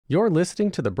You're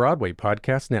listening to the Broadway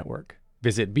Podcast Network.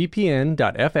 Visit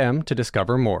bpn.fm to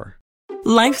discover more.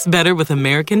 Life's better with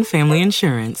American Family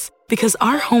Insurance because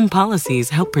our home policies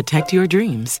help protect your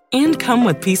dreams and come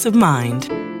with peace of mind.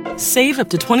 Save up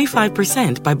to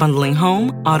 25% by bundling home,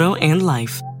 auto, and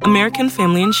life. American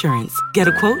Family Insurance. Get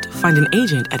a quote, find an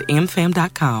agent at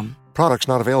amfam.com. Products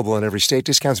not available in every state.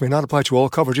 Discounts may not apply to all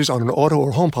coverages on an auto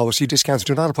or home policy. Discounts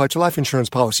do not apply to life insurance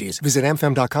policies. Visit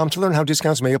amfam.com to learn how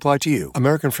discounts may apply to you.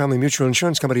 American Family Mutual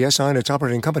Insurance Company, SI, and its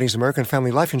operating companies, American Family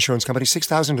Life Insurance Company,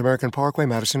 6000 American Parkway,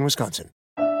 Madison, Wisconsin.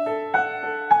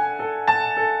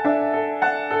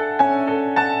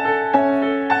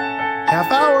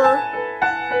 Half hour.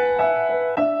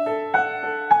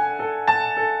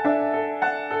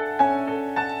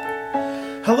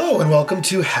 Hello and welcome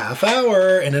to Half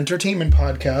Hour, an entertainment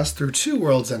podcast through Two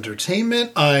Worlds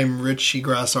Entertainment. I'm Richie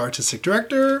Grass, Artistic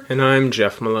Director. And I'm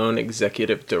Jeff Malone,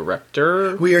 Executive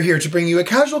Director. We are here to bring you a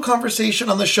casual conversation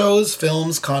on the shows,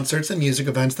 films, concerts, and music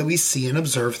events that we see and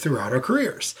observe throughout our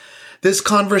careers. This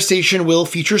conversation will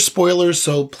feature spoilers,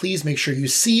 so please make sure you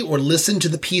see or listen to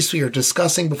the piece we are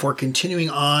discussing before continuing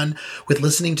on with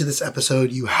listening to this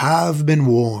episode. You have been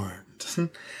warned.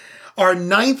 Our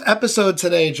 9th episode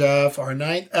today, Jeff,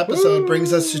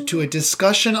 brings us to a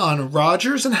discussion on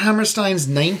Rodgers and Hammerstein's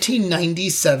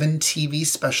 1997 TV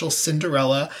special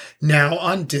Cinderella, now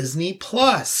on Disney+.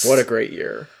 What a great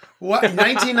year. What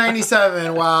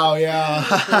 1997? Wow, yeah.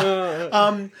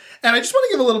 And I just want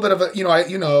to give a little bit of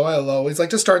I always like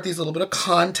to start these little bit of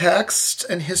context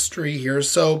and history here.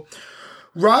 So,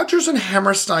 Rodgers and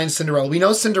Hammerstein's Cinderella. We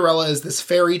know Cinderella is this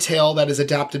fairy tale that is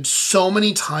adapted so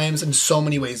many times in so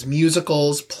many ways.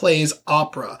 Musicals, plays,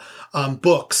 opera,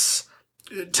 books,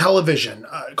 television,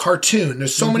 cartoon.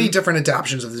 There's so many different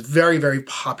adaptations of this very, very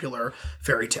popular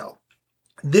fairy tale.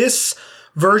 This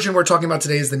version we're talking about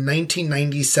today is the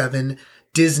 1997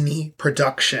 Disney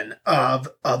production of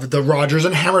the Rodgers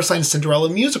and Hammerstein Cinderella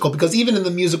musical, because even in the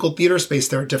musical theater space,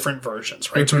 there are different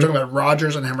versions, right? So we're talking about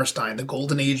Rodgers and Hammerstein, the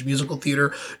Golden Age musical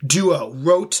theater duo,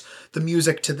 wrote the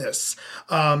music to this.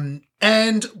 And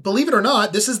believe it or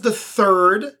not, this is the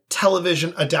third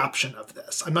television adaptation of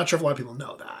this. I'm not sure if a lot of people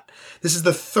know that. This is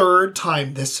the third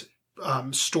time this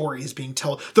story is being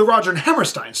told. The Rodgers and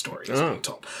Hammerstein story is being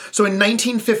told. So in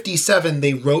 1957,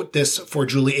 they wrote this for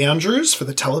Julie Andrews for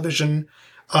the television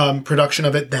production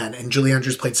of it then. And Julie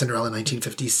Andrews played Cinderella in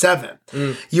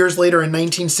 1957. Years later, in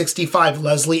 1965,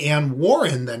 Leslie Ann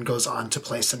Warren then goes on to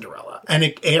play Cinderella. And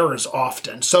it airs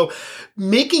often. So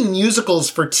making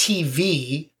musicals for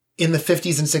TV in the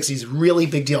 50s and 60s, really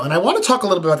big deal. And I want to talk a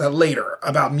little bit about that later,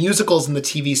 about musicals in the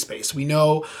TV space. We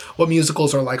know what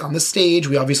musicals are like on the stage.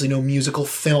 We obviously know musical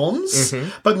films,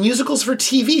 but musicals for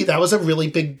TV, that was a really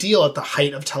big deal at the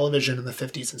height of television in the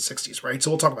 50s and 60s, right? So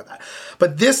we'll talk about that.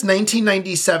 But this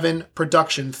 1997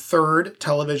 production, third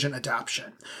television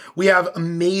adaptation, we have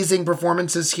amazing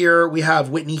performances here. We have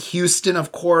Whitney Houston,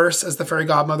 of course, as the fairy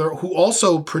godmother, who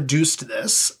also produced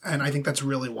this. And I think that's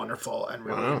really wonderful and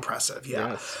really impressive. Yeah.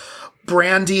 Yes.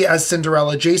 Brandy as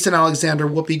Cinderella, Jason Alexander,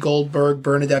 Whoopi Goldberg,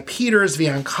 Bernadette Peters,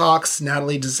 Vianne Cox,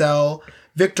 Natalie Desselle,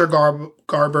 Victor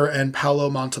Garber, and Paolo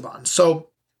Montalban. So,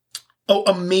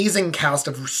 amazing cast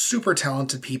of super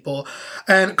talented people.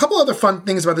 And a couple other fun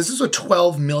things about this. This is a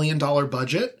 $12 million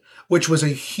budget, which was a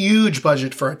huge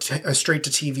budget for a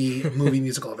straight-to-TV movie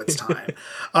musical of its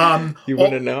time. You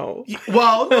wouldn't know.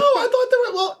 Well, no, I thought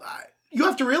there were, you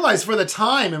have to realize for the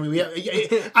time, I mean,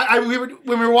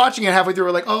 when we were watching it halfway through,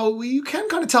 we're like, you can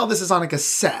kind of tell this is on like a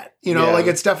set, like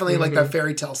it's definitely like that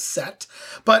fairy tale set.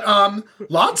 But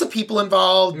lots of people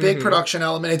involved, big production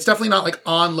element. It's definitely not like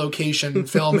on location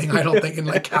filming, I don't think, in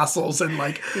like castles and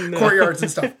like courtyards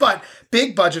and stuff. But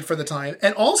big budget for the time.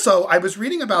 And also, I was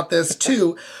reading about this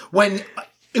too, when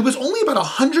it was only about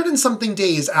 100 and something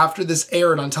days after this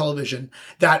aired on television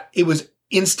that it was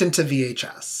instant to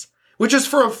VHS. Which is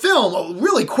for a film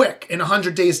really quick in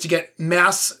 100 days to get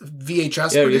mass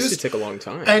VHS produced. Yeah, it used to take a long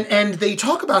time. And they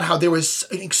talk about how there was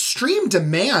an extreme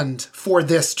demand for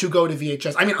this to go to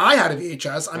VHS. I mean, I had a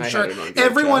VHS. I'm sure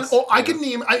everyone. I can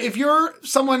name. If you're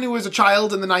someone who was a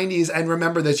child in the 90s and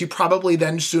remember this, you probably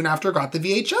then soon after got the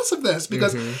VHS of this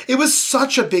because it was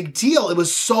such a big deal. It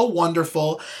was so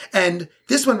wonderful, and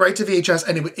this went right to VHS,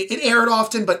 and it aired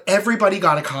often, but everybody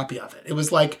got a copy of it. It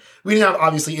was like we didn't have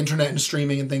obviously internet and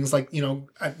streaming and things like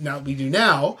now we do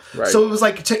now. Right. So it was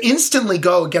like to instantly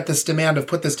go get this demand of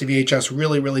put this to VHS,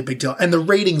 really, really big deal. And the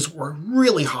ratings were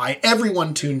really high.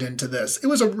 Everyone tuned into this. It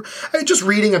was just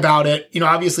reading about it.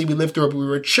 Obviously we lived through it, but we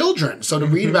were children. So to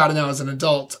read about it now as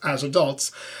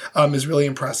adults, is really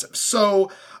impressive.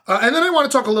 So, and then I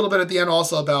want to talk a little bit at the end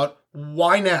also about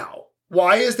why now?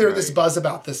 Why is there this buzz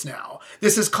about this now?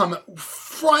 This has come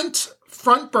front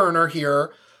burner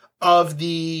here of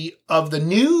the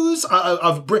news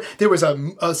there was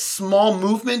a small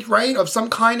movement, right, of some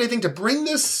kind, I think, to bring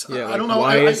this. I don't know.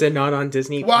 Why is it not on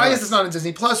Disney? Why is this not on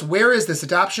Disney Plus? Where is this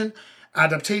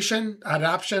adaptation?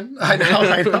 I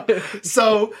know.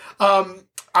 So,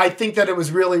 I think that it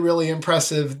was really, really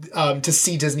impressive to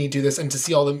see Disney do this and to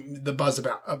see all the buzz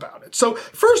about it. So,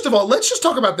 first of all, let's just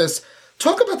talk about this.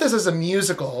 Talk about this as a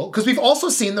musical, because we've also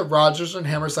seen the Rodgers and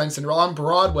Hammerstein Cinderella on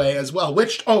Broadway as well,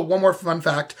 which, one more fun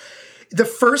fact. The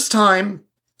first time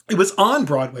it was on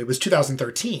Broadway was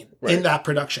 2013 in that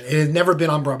production. It had never been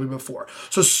on Broadway before.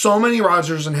 So many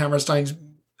Rodgers and Hammerstein's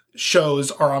shows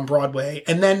are on Broadway,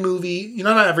 and then movie,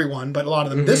 not everyone, but a lot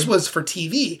of them. Mm-hmm. This was for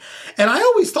TV. And I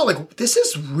always thought, this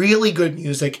is really good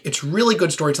music. It's really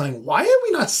good storytelling. Why have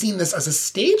we not seen this as a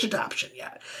stage adaptation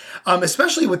yet?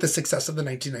 Especially with the success of the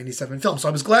 1997 film. So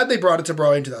I was glad they brought it to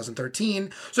Broadway in 2013.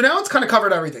 So now it's kind of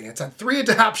covered everything. It's had 3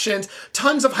 adaptations.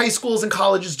 Tons of high schools and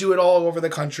colleges do it all over the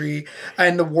country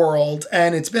and the world.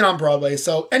 And it's been on Broadway.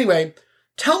 So anyway,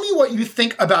 tell me what you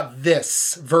think about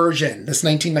this version, this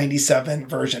 1997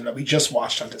 version that we just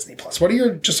watched on Disney+. What are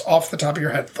your, just off the top of your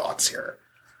head, thoughts here?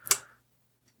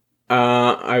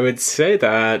 I would say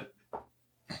that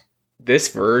this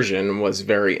version was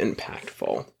very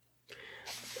impactful.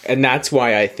 And that's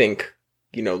why I think,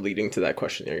 leading to that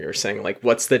question there, you're saying,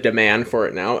 what's the demand for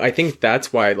it now? I think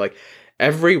that's why,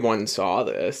 everyone saw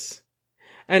this.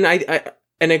 And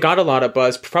and it got a lot of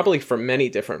buzz, probably for many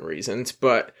different reasons,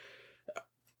 but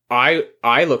I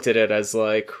looked at it as,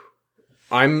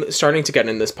 I'm starting to get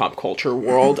in this pop culture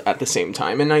world at the same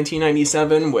time in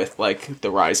 1997 with, the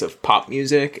rise of pop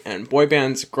music and boy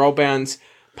bands, girl bands,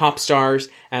 pop stars,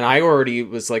 and I already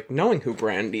was knowing who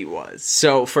Brandy was.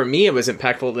 So for me, it was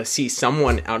impactful to see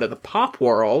someone out of the pop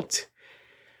world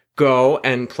go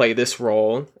and play this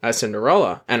role as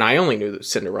Cinderella. And I only knew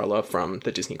Cinderella from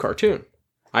the Disney cartoon.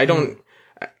 I don't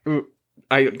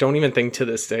even think to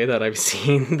this day that I've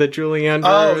seen the Julie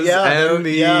Andrews and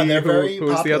they're very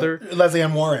who's popular. the other? Leslie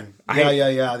Ann Warren.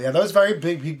 Yeah. That was a very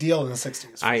big deal in the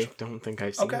 60s. I don't think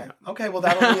I've seen that. Okay, well,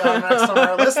 that'll be next on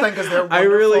our list then, because they're wonderful. I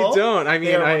really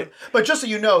don't. But just so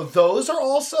you know, those are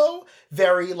also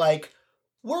very,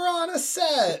 we're on a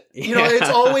set. It's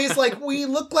always we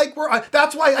look like we're on.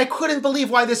 That's why I couldn't believe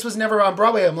why this was never on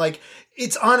Broadway. I'm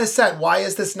it's on a set. Why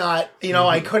is this not,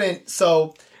 I couldn't,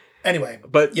 so... Anyway,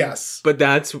 but yes, but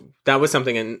that was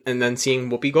something, and then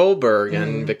seeing Whoopi Goldberg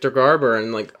and Victor Garber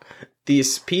and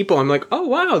these people, I'm oh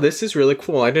wow, this is really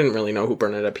cool. I didn't really know who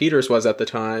Bernadette Peters was at the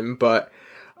time, but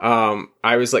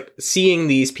I was seeing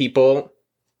these people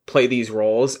play these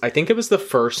roles. I think it was the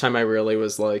first time I really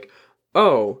was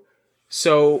oh,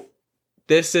 so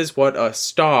this is what a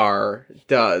star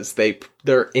does.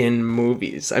 They're in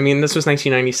movies. I mean, this was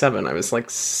 1997. I was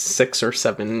 6 or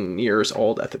 7 years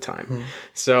old at the time. Mm-hmm.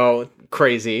 So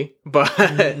crazy. But,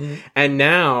 and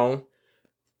now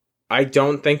I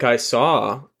don't think I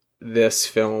saw this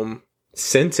film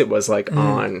since it was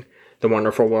on The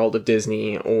Wonderful World of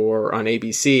Disney or on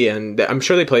ABC. And I'm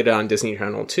sure they played it on Disney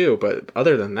Channel too. But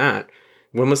other than that,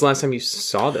 when was the last time you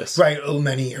saw this? Right.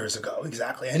 Many years ago.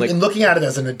 Exactly. And looking at it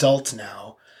as an adult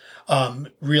now,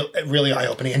 really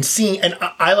eye-opening. And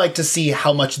I like to see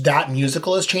how much that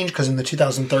musical has changed, because in the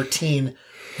 2013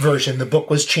 version, the book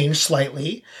was changed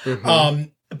slightly. Mm-hmm.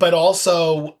 But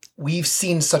also, we've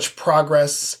seen such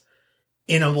progress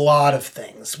in a lot of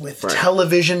things with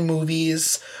television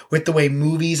movies, with the way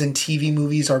movies and TV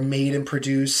movies are made and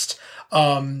produced.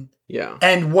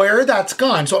 And where that's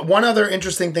gone. So one other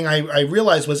interesting thing I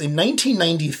realized was in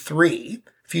 1993,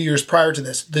 a few years prior to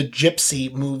this, the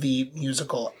Gypsy movie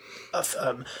musical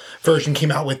version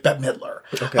came out with Bette Midler,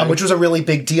 which was a really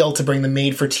big deal to bring the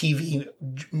made-for-TV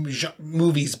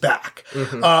movies back,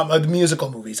 the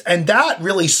musical movies. And that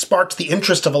really sparked the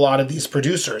interest of a lot of these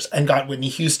producers and got Whitney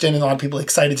Houston and a lot of people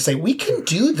excited to say, we can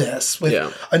do this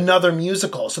with another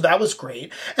musical. So that was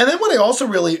great. And then what I also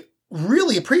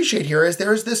really appreciate here is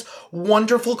there's this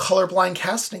wonderful colorblind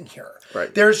casting here.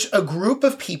 Right. There's a group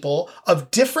of people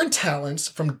of different talents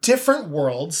from different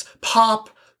worlds, pop,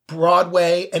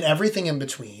 Broadway, and everything in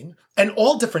between, and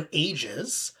all different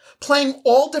ages, playing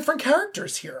all different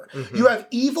characters here. Mm-hmm. You have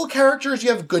evil characters, you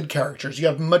have good characters, you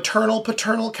have maternal,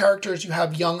 paternal characters, you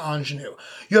have young ingenue,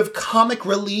 you have comic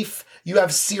relief, you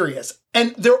have serious,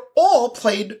 and they're all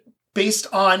played based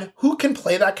on who can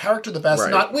play that character the best.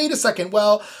 Right. Not, wait a second,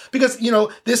 well, because,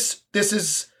 this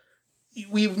is,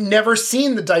 we've never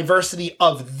seen the diversity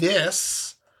of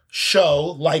this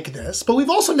show like this, but we've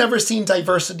also never seen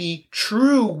diversity,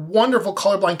 true, wonderful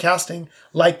colorblind casting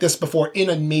like this before in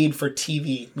a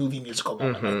made-for-TV movie musical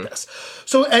moment like this.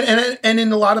 So, and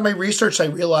in a lot of my research, I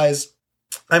realized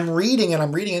I'm reading, and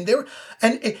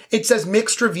it says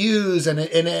mixed reviews, and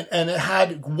it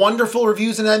had wonderful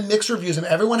reviews and it had mixed reviews, and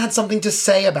everyone had something to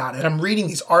say about it. I'm reading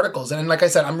these articles, and like I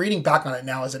said, I'm reading back on it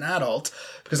now as an adult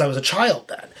because I was a child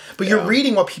then. But you're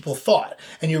reading what people thought,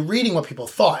 and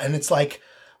it's like,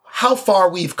 how far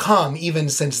we've come even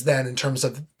since then in terms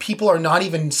of people are not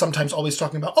even sometimes always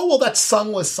talking about, oh, well, that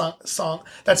song was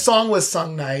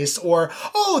sung nice, or,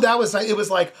 oh, that was nice. It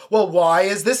was like, well, why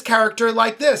is this character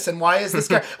like this? And why is this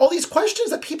character? All these questions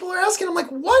that people are asking. I'm like,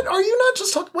 what are you not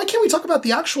just talking? Why can't we talk about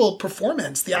the actual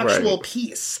performance, the actual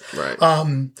piece? Right.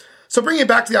 So bringing it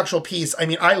back to the actual piece, I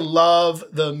mean, I love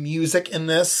the music in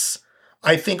this.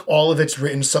 I think all of it's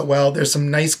written so well. There's some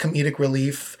nice comedic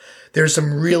relief. There's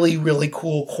some really, really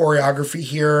cool choreography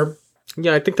here.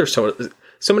 Yeah, I think there's so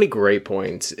many great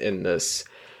points in this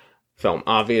film.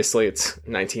 Obviously, it's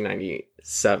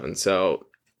 1997, so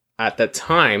at the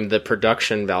time, the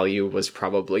production value was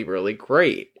probably really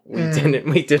great. We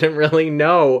didn't really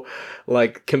know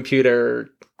like computer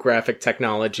graphic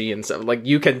technology and stuff. Like,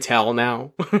 you can tell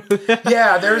now.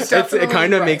 Yeah, there's definitely... It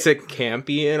kind of makes it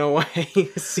campy in a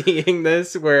way, seeing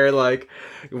this, where, like,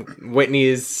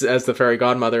 Whitney's, as the fairy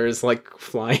godmother, is, like,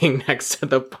 flying next to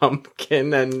the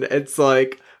pumpkin, and it's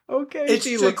like... Okay,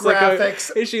 she looks like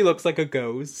a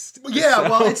ghost. Yeah, so.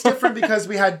 Well, it's different because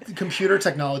we had computer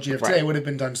technology of today. It would have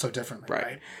been done so differently,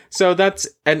 right? So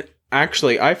and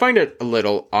actually, I find it a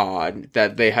little odd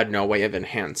that they had no way of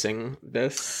enhancing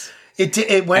this.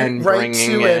 It went right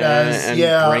to it as,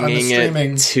 on the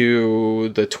streaming. It to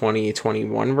the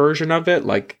 2021 version of it,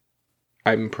 like,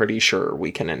 I'm pretty sure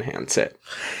we can enhance it.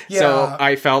 Yeah. So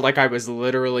I felt like I was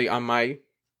literally on my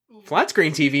flat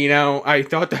screen TV now. I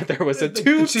thought that there was a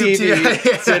tube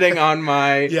TV sitting on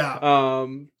my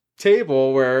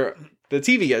table where the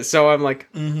TV is. So I'm like,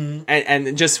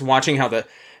 and just watching how the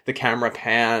camera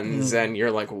pans and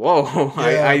you're like, whoa,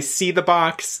 I see the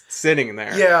box sitting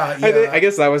there. I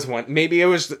guess that was one. Maybe it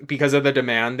was because of the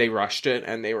demand, they rushed it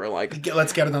and they were like,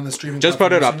 let's get it on the streaming. Just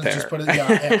put it up there. Just put it,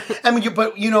 I mean,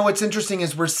 but you know, what's interesting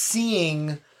is we're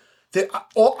seeing...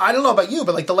 I don't know about you,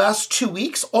 but like the last 2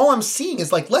 weeks, all I'm seeing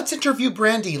is like, let's interview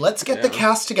Brandy. Let's get the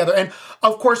cast together. And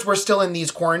of course, we're still in these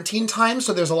quarantine times,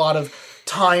 so there's a lot of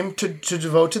time to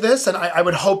devote to this. And I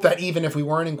would hope that even if we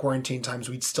weren't in quarantine times,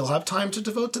 we'd still have time to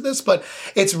devote to this. But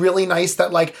it's really nice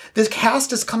that like this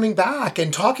cast is coming back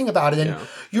and talking about it. And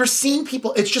you're seeing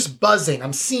people, it's just buzzing.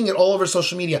 I'm seeing it all over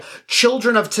social media.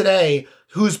 Children of today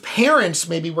whose parents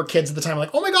maybe were kids at the time, like,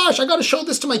 oh my gosh, I got to show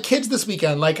this to my kids this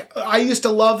weekend. Like, I used to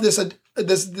love this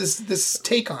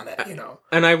take on it, you know?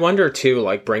 And I wonder too,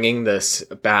 like, bringing this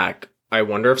back, I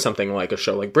wonder if something like a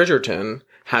show like Bridgerton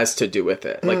has to do with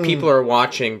it. Like, people are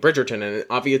watching Bridgerton, and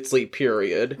obviously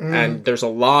period, and there's a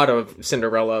lot of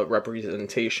Cinderella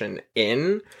representation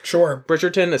in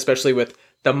Bridgerton, especially with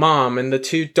the mom and the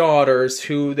two daughters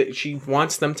who she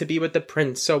wants them to be with the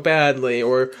prince so badly,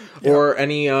 or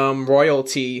any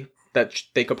royalty that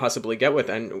they could possibly get with.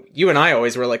 And you and I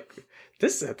always were like,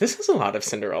 this has a lot of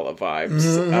Cinderella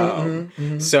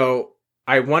vibes. So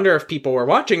I wonder if people were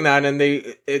watching that and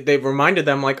they reminded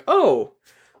them like, oh,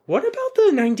 what about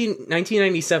the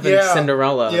 1997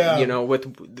 Cinderella, you know,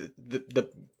 with the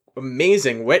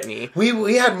amazing Whitney.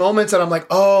 We had moments that I'm like,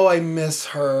 oh, I miss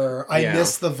her. I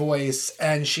miss the voice,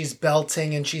 and she's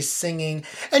belting and she's singing.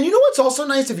 And you know what's also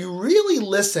nice? If you really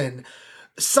listen,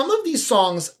 some of these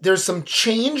songs, there's some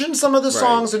change in some of the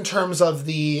songs in terms of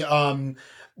the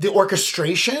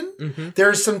orchestration.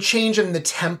 There's some change in the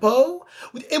tempo.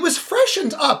 It was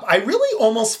freshened up. I really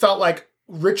almost felt like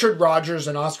Richard Rodgers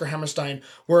and Oscar Hammerstein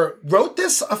wrote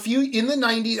this a few in the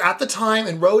 90s at the time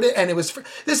and wrote it, and it was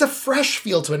there's a fresh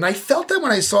feel to it. And I felt that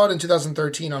when I saw it in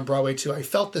 2013 on Broadway too. I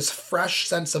felt this fresh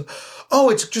sense of, oh,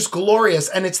 it's just glorious,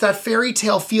 and it's that fairy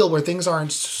tale feel where things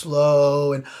aren't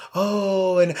slow and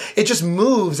and it just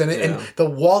moves, and and the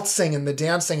waltzing and the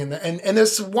dancing and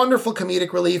this wonderful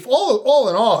comedic relief. All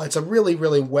in all, it's a really,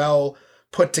 really well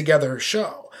put together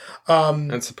show.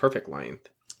 That's a perfect length.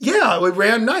 Yeah, it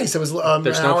ran nice. It was an hour and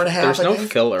a half. There's no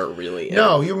filler, really.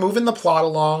 No, you're moving the plot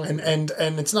along, and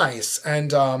it's nice.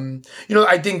 And, you know,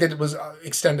 I think that it was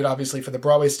extended, obviously, for the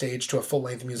Broadway stage to a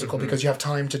full-length musical because you have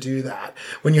time to do that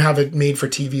when you have it made for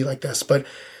TV like this. But,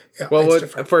 well,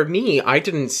 for me, I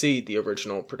didn't see the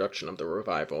original production of the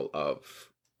revival of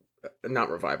not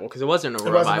revival, because it wasn't a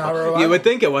It wasn't revival. a revival. You would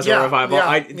think it was a revival.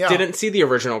 I yeah. didn't see the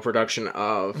original production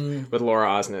of with Laura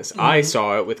Osnes. I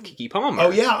saw it with Keke Palmer. Oh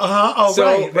yeah, oh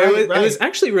So right. it was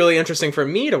actually really interesting for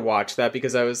me to watch that,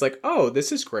 because I was like, oh,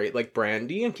 this is great. Like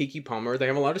Brandy and Keke Palmer, they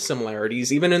have a lot of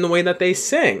similarities, even in the way that they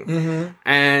sing.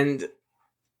 And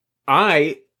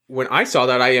when I saw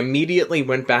that, I immediately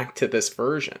went back to this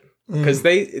version. Because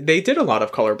they did a lot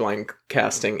of colorblind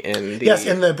casting in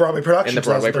the Broadway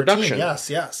production.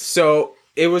 Yes. So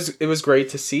it was great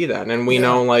to see that, and we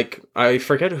know, like, I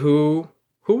forget who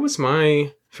was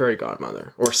my fairy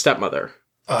godmother or stepmother.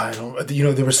 I don't.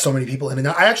 There were so many people in it.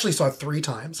 I actually saw it 3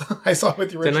 times. I saw it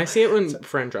with the original. Didn't I see it when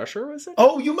Fran Drescher was in?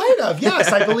 Oh, you might have.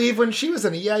 Yes, I believe when she was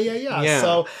in it. Yeah.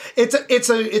 So it's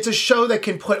a show that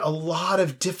can put a lot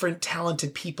of different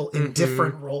talented people in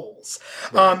different roles.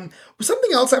 Right.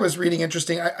 Something else I was reading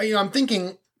interesting. I'm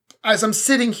thinking, as I'm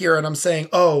sitting here and I'm saying,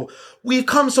 oh, we've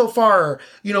come so far,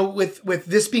 with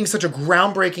this being such a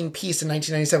groundbreaking piece in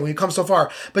 1997, we've come so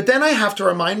far. But then I have to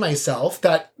remind myself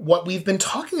that what we've been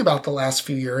talking about the last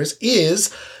few years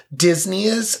is Disney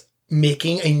is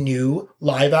making a new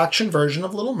live action version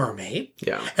of Little Mermaid.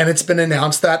 Yeah. And it's been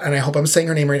announced that, and I hope I'm saying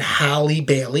her name right, Halle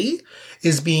Bailey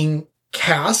is being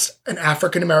cast, an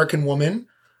African-American woman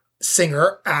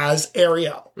singer, as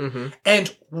Ariel.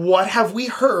 And what have we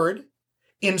heard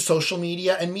in social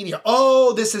media and media?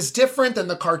 Oh, this is different than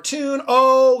the cartoon.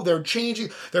 Oh, they're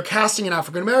casting an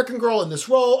African-American girl in this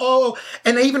role. Oh,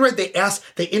 and I even read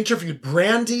they interviewed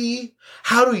Brandy.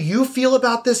 How do you feel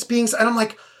about this being? And I'm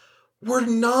like, we're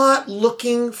not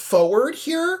looking forward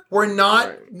here. We're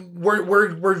not,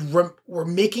 we're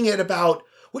making it about,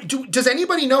 does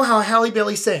anybody know how Halle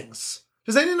Bailey sings?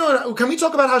 Does anyone know? Can we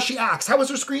talk about how she acts? How was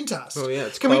her screen test? Oh yeah,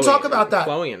 Can we talk about that?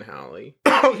 Chloe and Halle.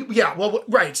 Oh yeah, well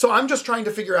right. So I'm just trying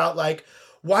to figure out, like,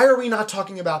 why are we not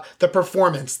talking about the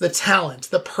performance, the talent,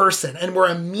 the person? And we're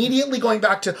immediately going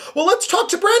back to, well, let's talk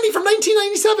to Brandy from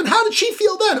 1997. How did she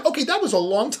feel then? Okay, that was a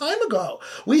long time ago.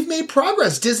 We've made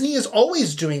progress. Disney is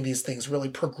always doing these things, really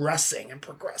progressing.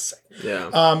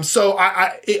 Yeah. So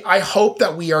I hope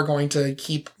that we are going to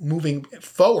keep moving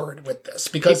forward with this,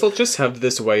 because people just have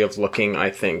this way of looking,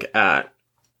 I think, at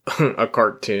a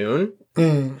cartoon.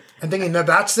 And thinking that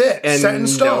that's it, and set in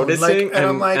stone. Noticing,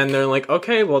 and they're like,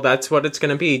 okay, well, that's what it's going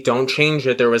to be. Don't change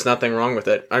it. There was nothing wrong with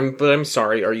it. I'm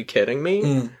sorry. Are you kidding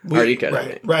me? Are you kidding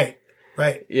me? Right.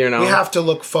 We have to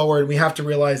look forward. We have to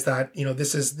realize that,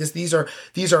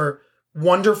 these are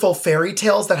wonderful fairy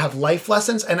tales that have life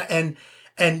lessons. And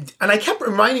I kept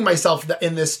reminding myself that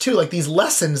in this too, like, these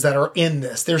lessons that are in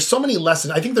this. There's so many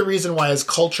lessons. I think the reason why, as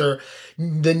culture,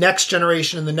 the next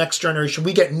generation,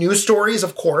 we get new stories,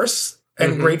 of course,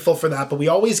 and grateful for that. But we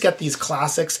always get these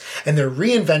classics, and they're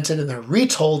reinvented and they're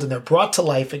retold and they're brought to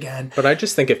life again. But I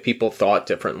just think if people thought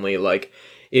differently, like,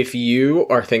 if you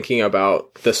are thinking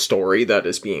about the story that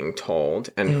is being told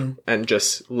and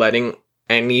just letting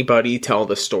anybody tell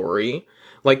the story,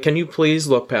 like, can you please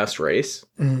look past race?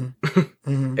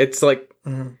 It's like,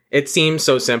 it seems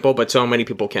so simple, but so many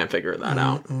people can't figure that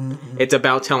out. It's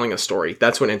about telling a story.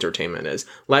 That's what entertainment is.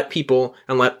 Let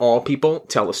all people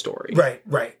tell a story.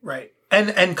 Right.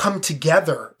 And come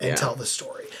together and tell the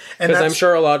story. Because I'm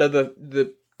sure a lot of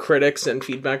the critics and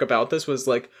feedback about this was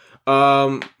like,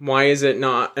 why is it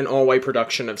not an all-white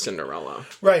production of Cinderella?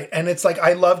 Right. And it's like,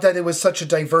 I love that it was such a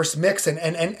diverse mix.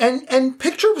 And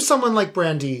picture someone like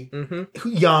Brandy,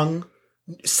 young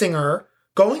singer,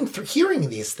 going through, hearing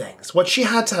these things, what she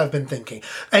had to have been thinking,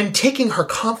 and taking her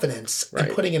confidence and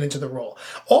putting it into the role.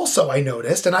 Also, I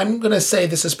noticed, and I'm going to say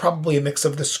this is probably a mix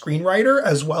of the screenwriter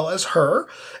as well as her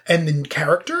and the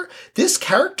character. This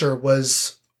character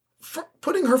was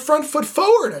putting her front foot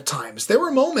forward at times. There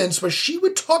were moments where she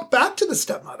would talk back to the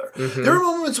stepmother. There were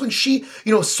moments when she,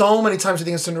 so many times you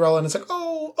think of Cinderella and it's like,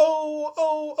 oh,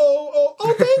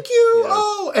 thank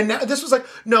you. And now this was like,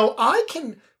 no, I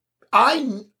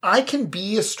can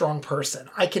be a strong person.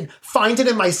 I can find it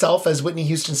in myself, as Whitney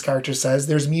Houston's character says.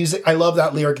 There's music. I love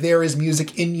that lyric. There is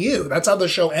music in you. That's how the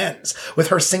show ends, with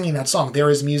her singing that song. There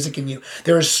is music in you.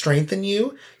 There is strength in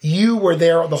you. You were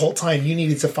there the whole time. You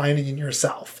needed to find it in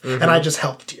yourself. And I just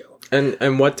helped you.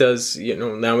 And what does,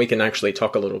 now we can actually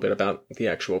talk a little bit about the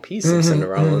actual piece of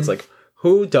Cinderella. It's like,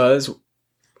 who does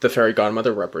the fairy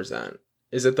godmother represent?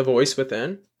 Is it the voice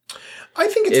within? I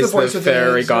think it's the voice of the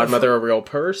fairy godmother a real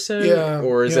person?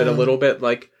 Or is it a little bit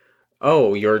like,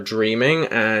 oh, you're dreaming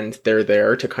and they're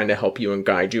there to kind of help you and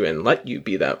guide you and let you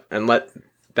be that, and let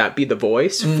that be the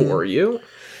voice for you?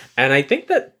 And I think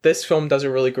that this film does a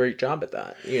really great job at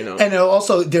that, you know. And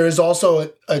also, there is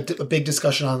also a big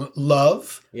discussion on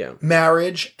love,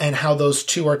 marriage, and how those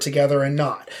two are together and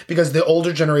not. Because the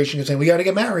older generation is saying, we got to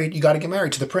get married. You got to get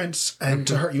married to the prince and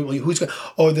to her. Who's going?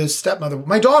 Oh, the stepmother.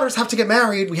 My daughters have to get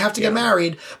married. We have to get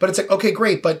married. But it's like, okay,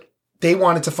 great, but they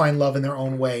wanted to find love in their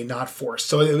own way, not forced.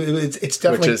 So it's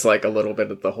definitely... Which is like a little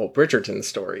bit of the whole Bridgerton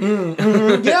story.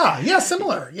 Yeah,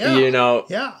 similar. Yeah. You know,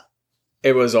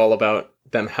 it was all about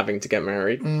them having to get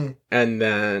married. And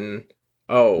then,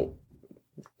 oh,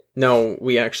 no,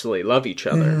 we actually love each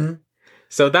other.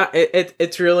 So that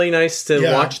it's really nice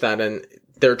to watch that. And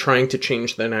they're trying to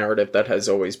change the narrative that has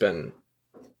always been...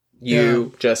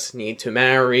 You just need to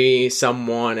marry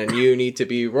someone and you need to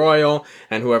be royal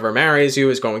and whoever marries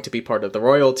you is going to be part of the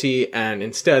royalty. And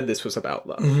instead, this was about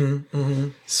love.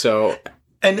 So,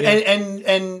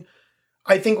 and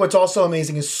I think what's also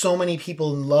amazing is so many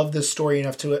people love this story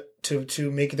enough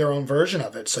to make their own version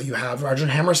of it. So you have Roger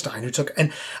Hammerstein who took,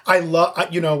 and I love,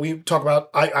 we talk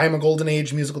about, I'm a golden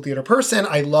age musical theater person.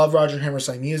 I love Roger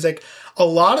Hammerstein music. A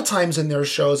lot of times in their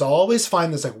shows, I'll always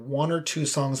find there's like one or two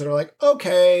songs that are like,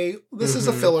 okay, this is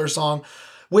a filler song.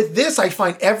 With this, I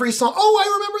find every song, oh,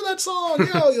 I remember that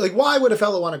song. Like, why would a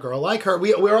fellow want a girl like her?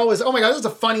 We're always, oh my God, that's a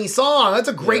funny song. That's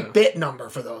a great bit number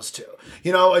for those two.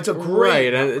 It's a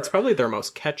great number. And it's probably their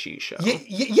most catchy show.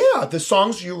 Yeah, the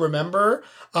songs you remember.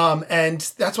 And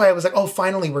that's why I was like, oh,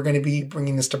 finally, we're going to be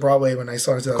bringing this to Broadway when I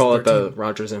saw it in 2013. Call it the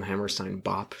Rodgers and Hammerstein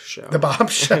Bop Show. The Bop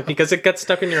Show. Because it gets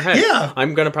stuck in your head. Yeah.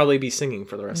 I'm going to probably be singing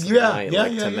for the rest of the night,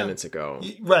 10 minutes ago.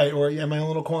 Right, or My Own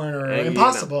Little Corner, or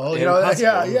Impossible.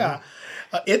 Impossible. Yeah.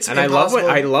 It's and impossible.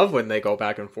 I love when they go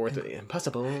back and forth.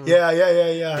 Impossible. Yeah.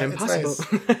 Impossible.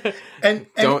 It's nice. and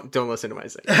don't listen to my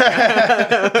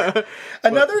singing.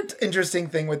 Another interesting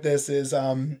thing with this is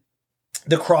the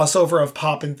crossover of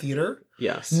pop and theater.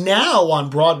 Yes. Now on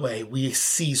Broadway, we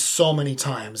see so many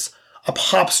times a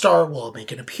pop star will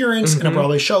make an appearance in a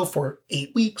Broadway show for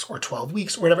 8 weeks or 12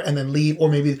 weeks or whatever, and then leave, or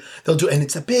maybe they'll do, and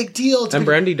it's a big deal. And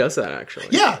Brandy does that actually.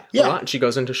 Yeah. A lot. She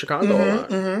goes into Chicago a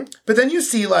lot. But then you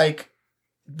see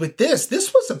with this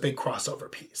was a big crossover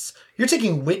piece. You're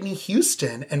taking Whitney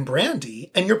Houston and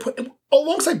Brandy, and you're putting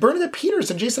alongside Bernadette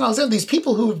Peters and Jason Alexander, these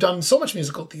people who have done so much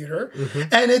musical theater,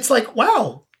 and it's like,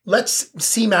 wow, let's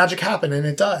see magic happen, and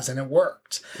it does, and it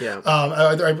worked. Yeah,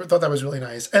 I thought that was really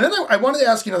nice. And then I wanted to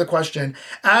ask you another question.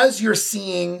 As you're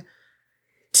seeing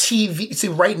TV, see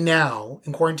right now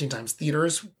in quarantine times, theater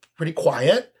is pretty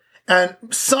quiet. And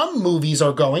some movies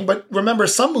are going, but remember,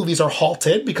 some movies are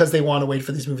halted because they want to wait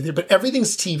for these movies. But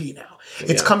everything's TV now.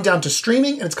 It's come down to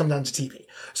streaming and it's come down to TV.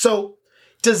 So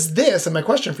does this, and my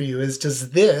question for you is,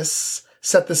 does this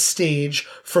set the stage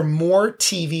for more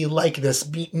TV like this,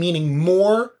 meaning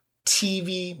more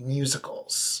TV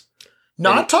musicals?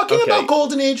 Not talking about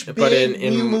Golden Age, big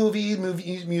new movie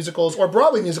musicals, or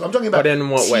Broadway musicals. I'm talking about But in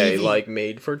what TV. way? Like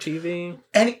made for TV?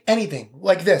 Anything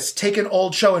like this. Take an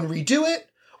old show and redo it.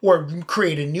 Or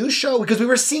create a new show, because we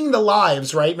were seeing the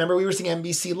lives, right? Remember, we were seeing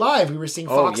NBC Live, we were seeing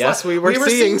Fox yes, Live. we were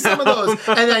seeing some of those,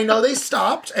 and I know they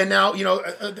stopped, and now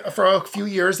for a few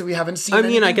years that we haven't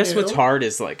seen. I guess what's hard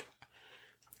is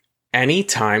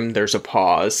anytime there's a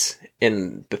pause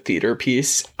in the theater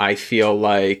piece, I feel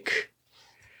like,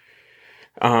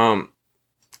 how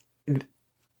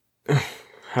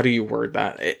do you word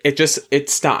that? It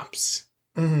stops.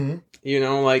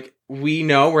 We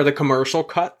know where the commercial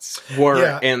cuts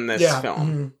were in this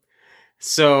film.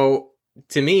 So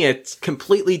to me, it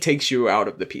completely takes you out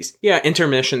of the piece. Yeah,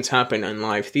 intermissions happen in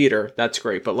live theater. That's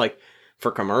great. But for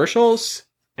commercials,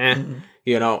 and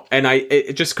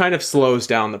it just kind of slows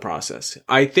down the process.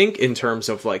 I think in terms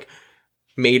of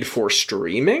made for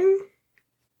streaming,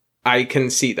 I can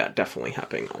see that definitely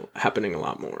happening a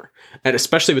lot more. And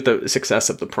especially with the success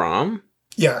of The Prom.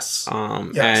 Yes.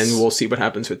 And we'll see what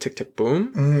happens with Tick, Tick,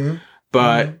 Boom.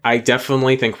 But I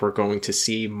definitely think we're going to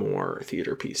see more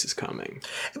theater pieces coming.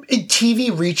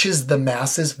 TV reaches the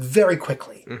masses very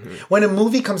quickly. When a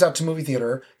movie comes out to movie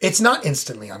theater, it's not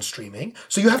instantly on streaming.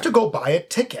 So you have to go buy a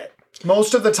ticket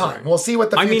most of the time. Right. We'll see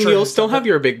what the future is. You'll still have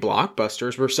your big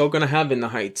blockbusters. We're still going to have In the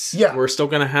Heights. Yeah. We're still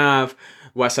going to have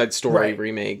West Side Story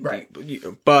remake. Right.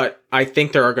 But I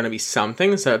think there are going to be some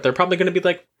things that they're probably going to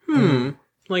be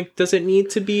does it need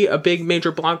to be a big major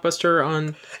blockbuster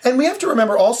on? And we have to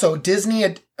remember also, Disney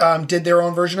did their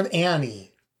own version of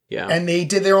Annie. Yeah. And they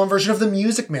did their own version of The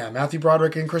Music Man, Matthew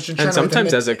Broderick and Christian Chenoweth. And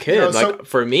sometimes as a kid,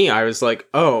 for me, I was like,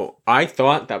 oh, I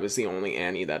thought that was the only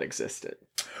Annie that existed.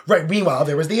 Right. Meanwhile,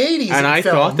 there was the 80s. And I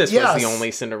film. thought this Yes. was the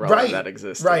only Cinderella that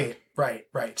existed. Right.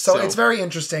 So it's very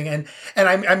interesting, and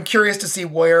I'm curious to see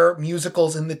where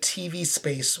musicals in the TV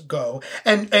space go,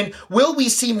 and will we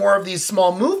see more of these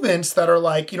small movements that are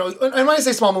like, and when I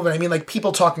say small movement, I mean like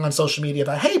people talking on social media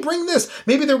about, hey, bring this.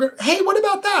 Maybe they're going, hey, what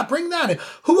about that? Bring that. And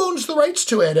who owns the rights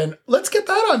to it? And let's get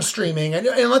that on streaming, and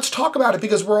let's talk about it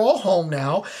because we're all home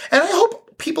now, and I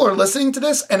hope people are listening to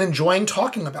this and enjoying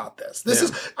talking about this. This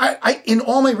is I in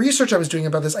all my research I was doing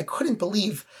about this, I couldn't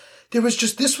believe.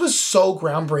 This was so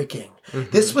groundbreaking.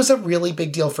 Mm-hmm. This was a really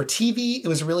big deal for TV. It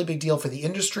was a really big deal for the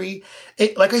industry.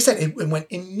 Like I said, it went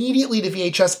immediately to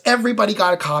VHS. Everybody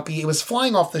got a copy. It was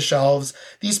flying off the shelves.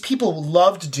 These people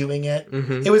loved doing it.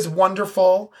 Mm-hmm. It was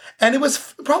wonderful. And it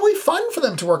was probably fun for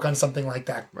them to work on something like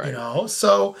that,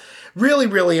 So really,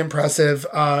 really impressive.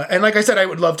 And like I said, I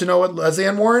would love to know what Leslie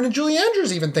Ann Warren and Julie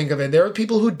Andrews even think of it. There are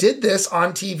people who did this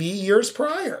on TV years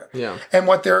prior. Yeah. And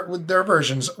what their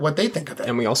versions, what they think of it.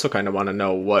 And we also kind of want to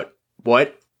know what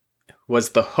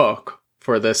was the hook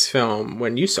for this film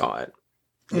when you saw it.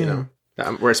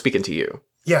 We're speaking to you.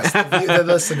 Yes, the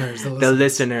listeners. The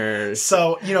listeners.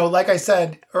 So, like I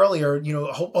said earlier,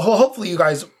 hopefully you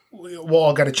guys will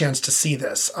all get a chance to see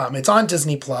this. It's on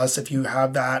Disney Plus. If you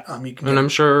have that, you can. And I'm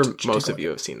sure most of you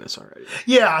have seen this already.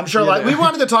 Yeah, I'm sure. Like we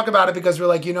wanted to talk about it because we're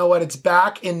like, you know what? It's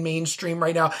back in mainstream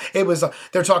right now. It was.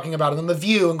 They're talking about it on The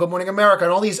View and Good Morning America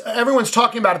and all these. Everyone's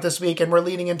talking about it this week, and we're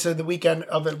leading into the weekend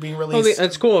of it being released. Well,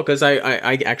 it's cool because I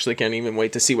actually can't even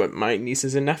wait to see what my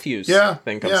nieces and nephews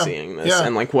think of seeing this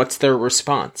and like what's their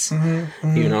response.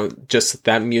 Mm-hmm, mm-hmm. Just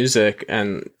that music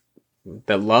and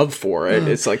the love for it.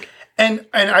 It's like. And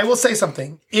I will say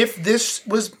something. If this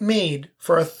was made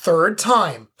for a third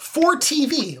time for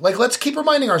TV, like let's keep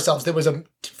reminding ourselves, there was a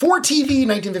for TV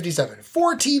 1957,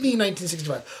 for TV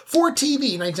 1965, for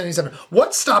TV 1997.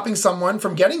 What's stopping someone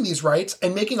from getting these rights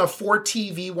and making a for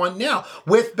TV one now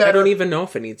with better? I don't even know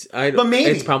if it needs. But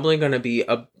maybe it's probably going to be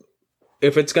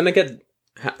if it's going to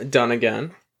get done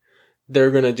again, they're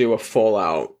going to do a full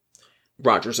out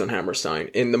Rodgers and Hammerstein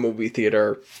in the movie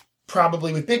theater.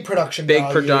 Probably with big production,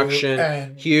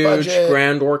 and huge budget.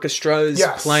 Grand orchestras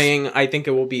playing. I think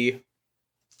it will be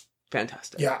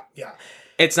fantastic. Yeah.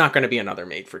 It's not going to be another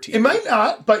made for TV. It might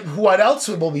not, but what else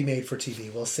will be made for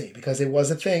TV? We'll see, because it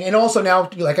was a thing. And also now,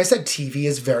 like I said, TV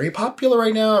is very popular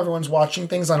right now. Everyone's watching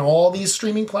things on all these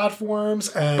streaming platforms.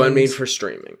 But made for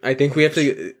streaming. I think we have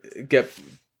to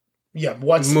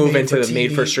move into the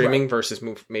made for streaming versus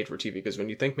made for TV. Because when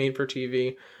you think made for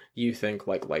TV, you think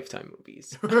like Lifetime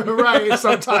movies. Right,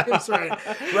 sometimes,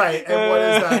 right. And what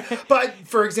is that? But,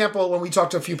 for example, when we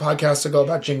talked a few podcasts ago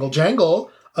about Jingle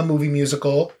Jangle, a movie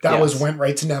musical that went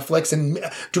right to Netflix, and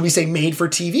do we say made for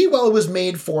TV? Well, it was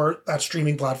made for that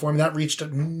streaming platform that reached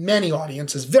many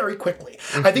audiences very quickly.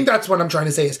 Mm-hmm. I think that's what I'm trying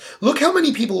to say is look how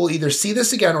many people will either see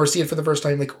this again or see it for the first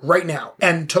time like right now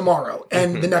and tomorrow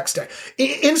and the next day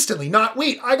instantly. Not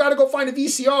wait, I gotta go find a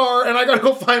VCR and I gotta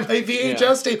go find my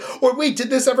VHS tape, or wait, did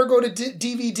this ever go to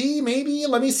DVD? Maybe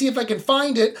let me see if I can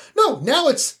find it. No, now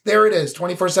it's there. It is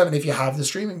 24/7 if you have the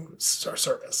streaming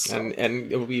service. So.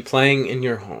 And it will be playing in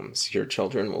your homes. Your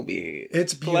children will be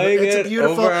playing it's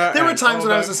beautiful. There were times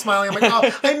when I was smiling. I'm like,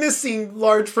 oh, I miss seeing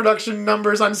large production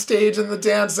numbers on stage and the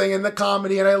dancing and the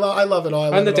comedy, and I love it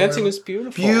all. And the dancing is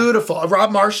beautiful. Beautiful.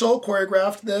 Rob Marshall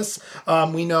choreographed this.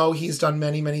 We know he's done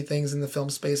many, many things in the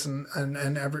film space and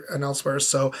elsewhere.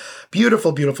 So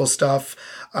beautiful, beautiful stuff.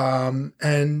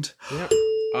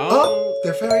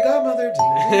 Their fairy godmother.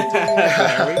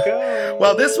 There we go.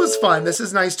 Well, this was fun. This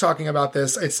is nice talking about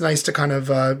this. It's nice to kind of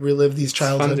relive these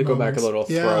childhood moments. Fun to go back a little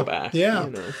throwback. Yeah.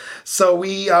 So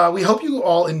we hope you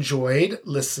all enjoyed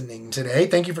listening today.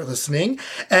 Thank you for listening.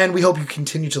 And we hope you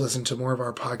continue to listen to more of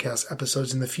our podcast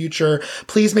episodes in the future.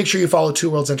 Please make sure you follow Two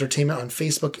Worlds Entertainment on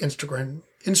Facebook,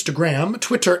 Instagram,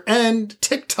 Twitter, and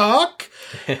TikTok.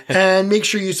 And make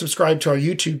sure you subscribe to our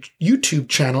YouTube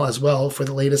channel as well for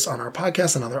the latest on our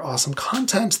podcast and other awesome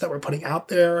content that we're putting out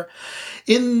there.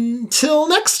 Until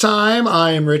next time,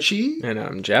 I'm Richie. And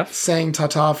I'm Jeff. Saying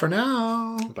ta-ta for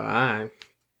now. Bye.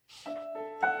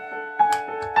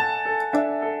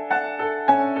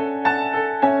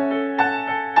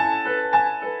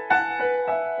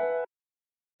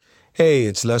 Hey,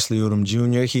 it's Leslie Odom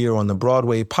Jr. here on the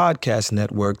Broadway Podcast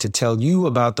Network to tell you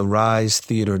about the Rise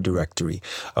Theater Directory,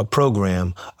 a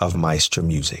program of Maestro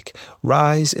Music.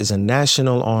 Rise is a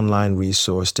national online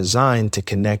resource designed to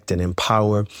connect and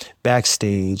empower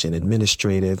backstage and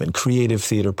administrative and creative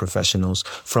theater professionals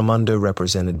from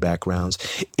underrepresented backgrounds.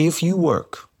 If you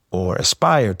work or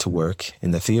aspire to work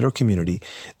in the theater community,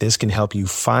 this can help you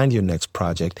find your next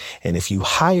project. And if you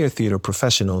hire theater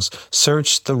professionals,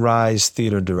 search the Rise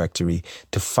Theater Directory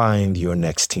to find your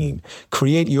next team.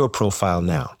 Create your profile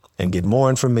now and get more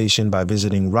information by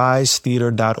visiting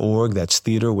risetheater.org. That's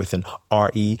theater with an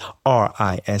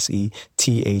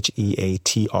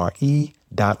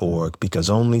RERISETHEATRE.org, because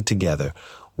only together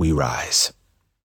we rise.